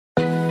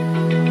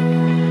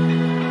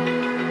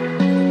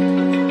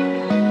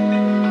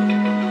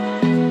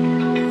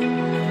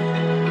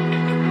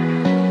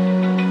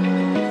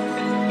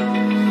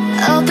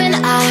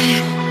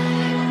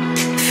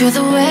Feel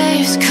the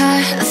waves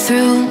cut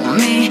through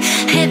me,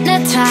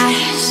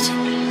 hypnotized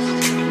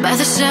by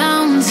the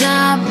sounds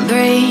I'm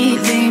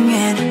breathing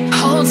in.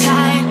 Hold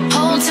tight,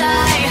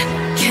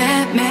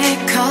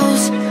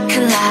 chemicals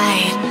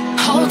collide.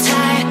 Hold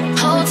tight,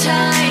 hold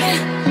tight,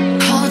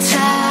 hold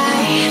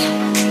tight.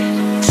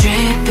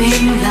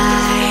 Dripping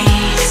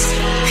lights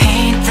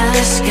paint the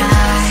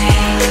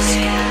skies,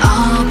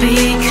 all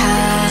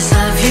because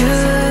of you.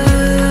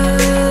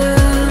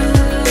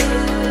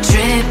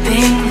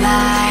 Dripping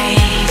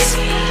lights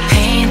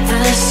paint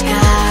the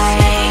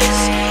skies,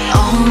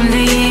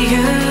 only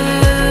you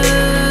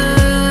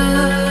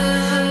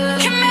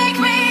can make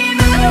me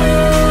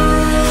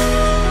move.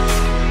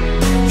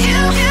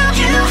 You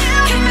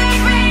can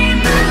make me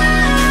move.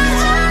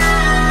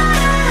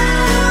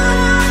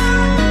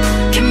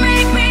 Can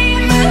make me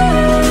move.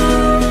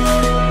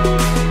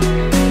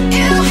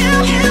 You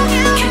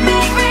can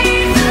make me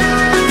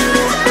move.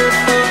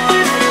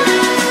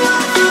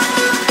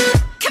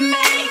 Can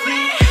make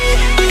me.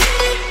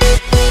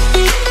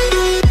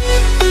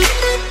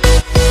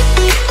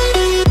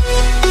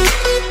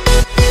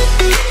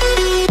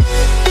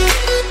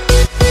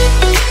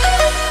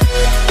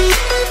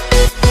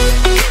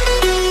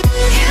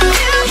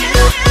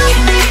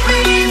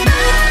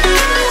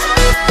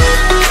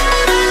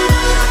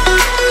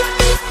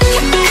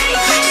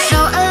 So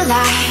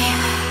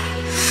alive,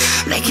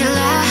 make it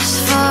last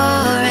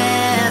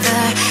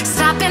forever.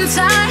 Stop in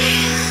time,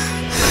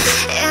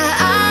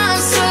 yeah, I'm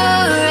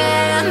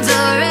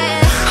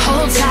surrendering.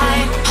 Hold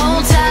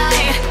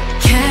tight,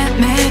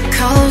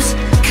 chemicals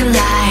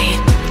collide.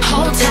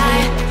 Hold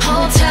tight,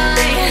 hold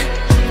tight,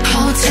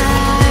 hold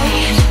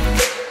tight.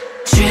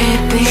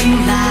 Dripping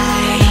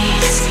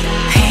lights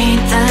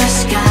paint the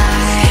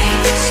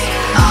skies,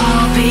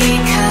 all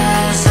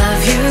because of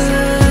you.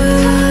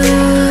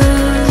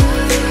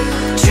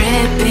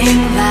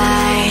 Dripping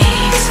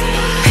lights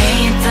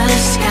paint the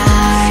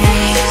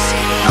skies,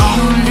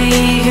 only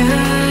you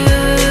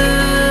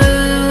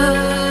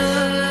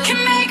can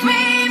make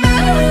me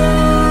move.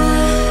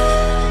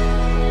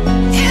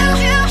 You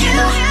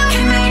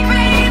can make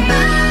me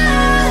move.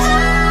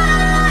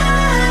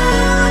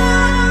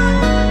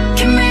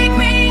 Can make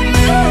me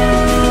move.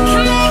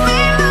 Can make me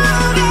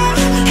move.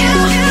 You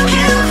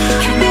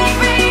can make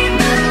me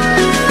move.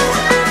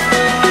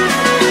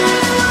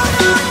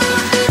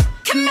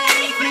 Can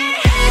make me.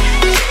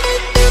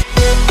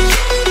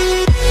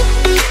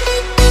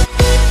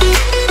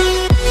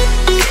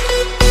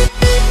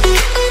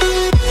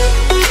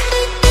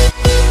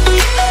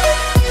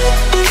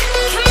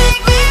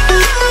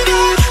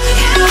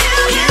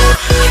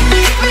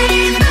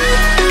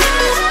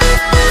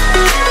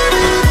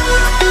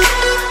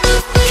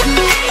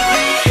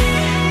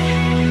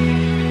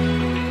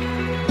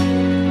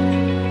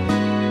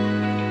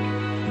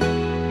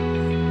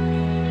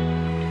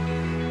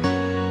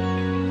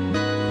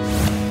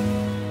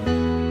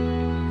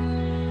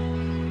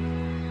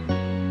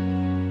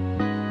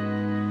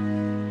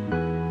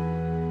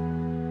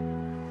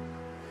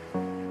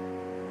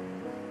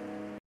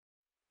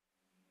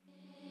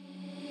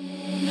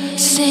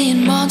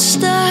 Seeing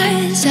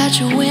monsters at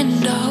your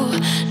window.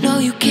 No,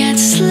 you can't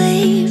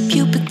sleep,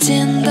 you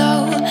pretend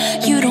though.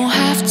 You don't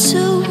have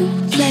to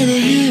play the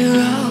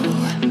hero,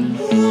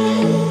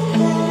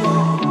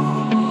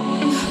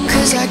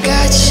 'cause I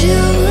got you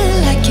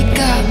like you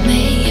got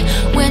me.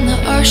 When the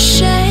earth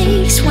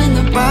shakes, when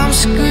the bombs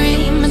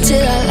scream,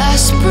 until our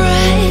last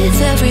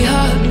breath, every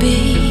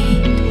heartbeat.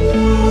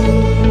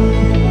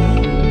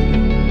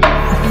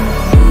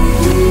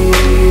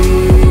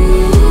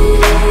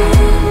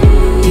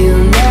 You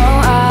know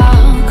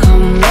I'll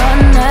come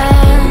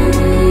running.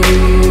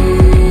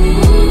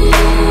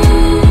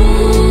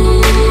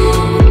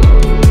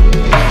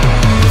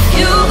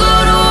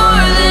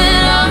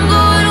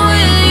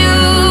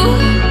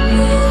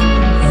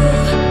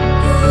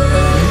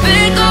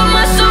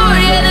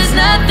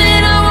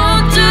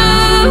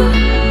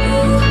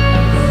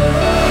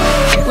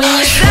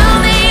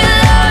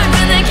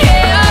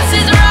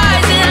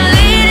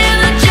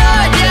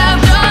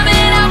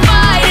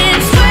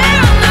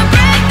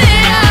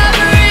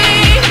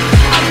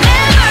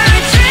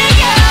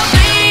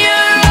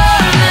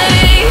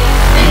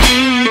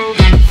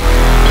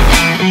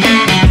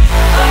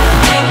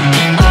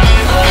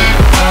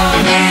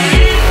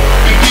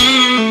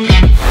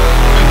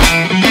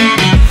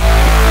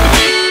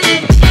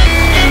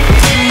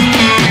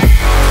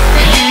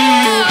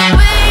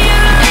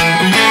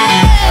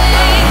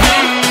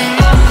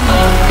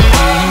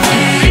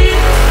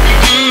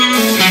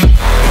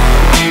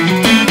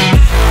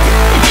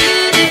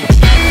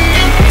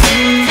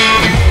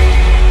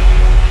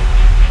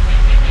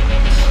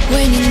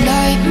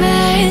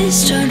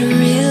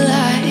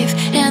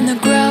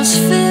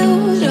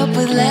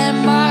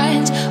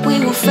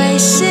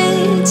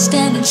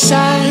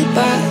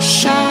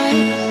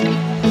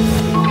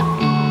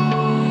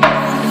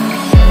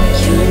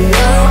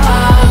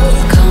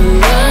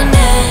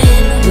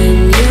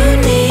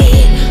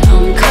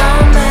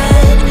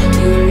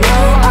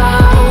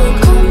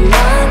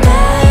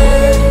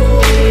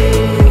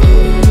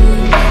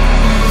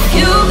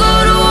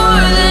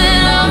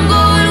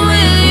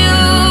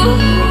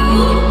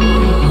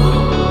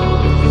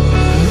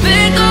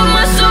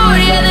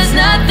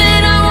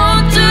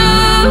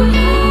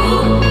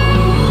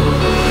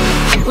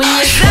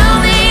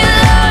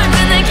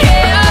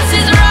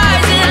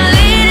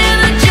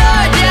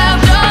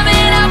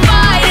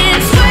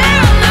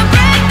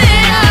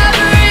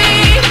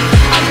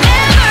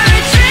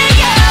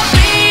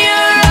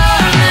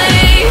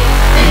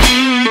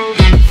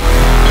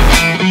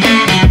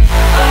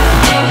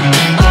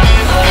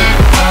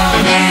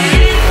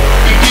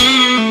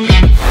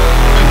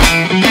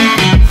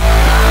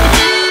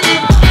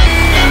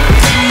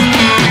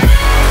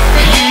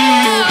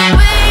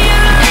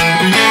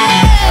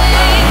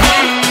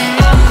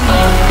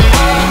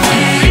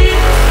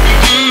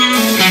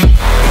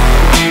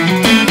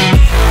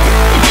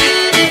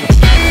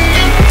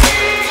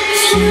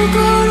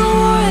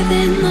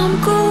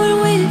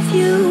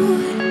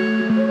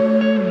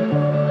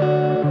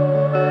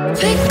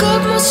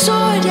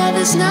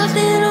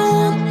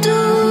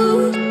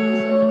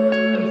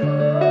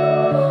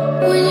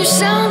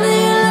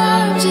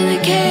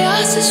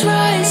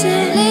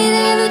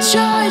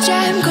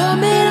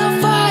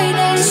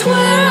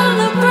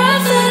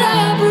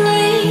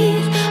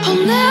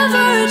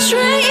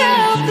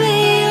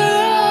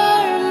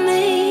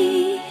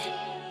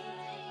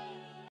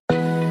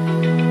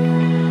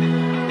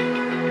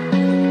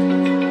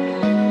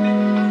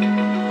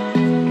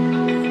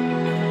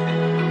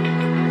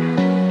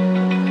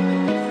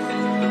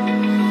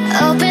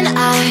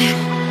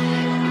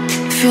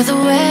 Feel the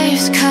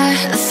waves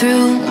cut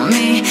through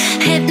me,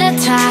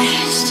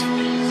 hypnotized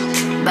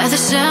by the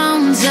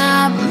sounds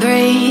I'm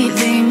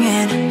breathing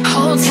in.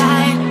 Hold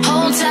tight,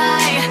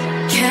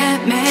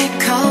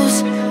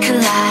 chemicals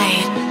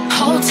collide.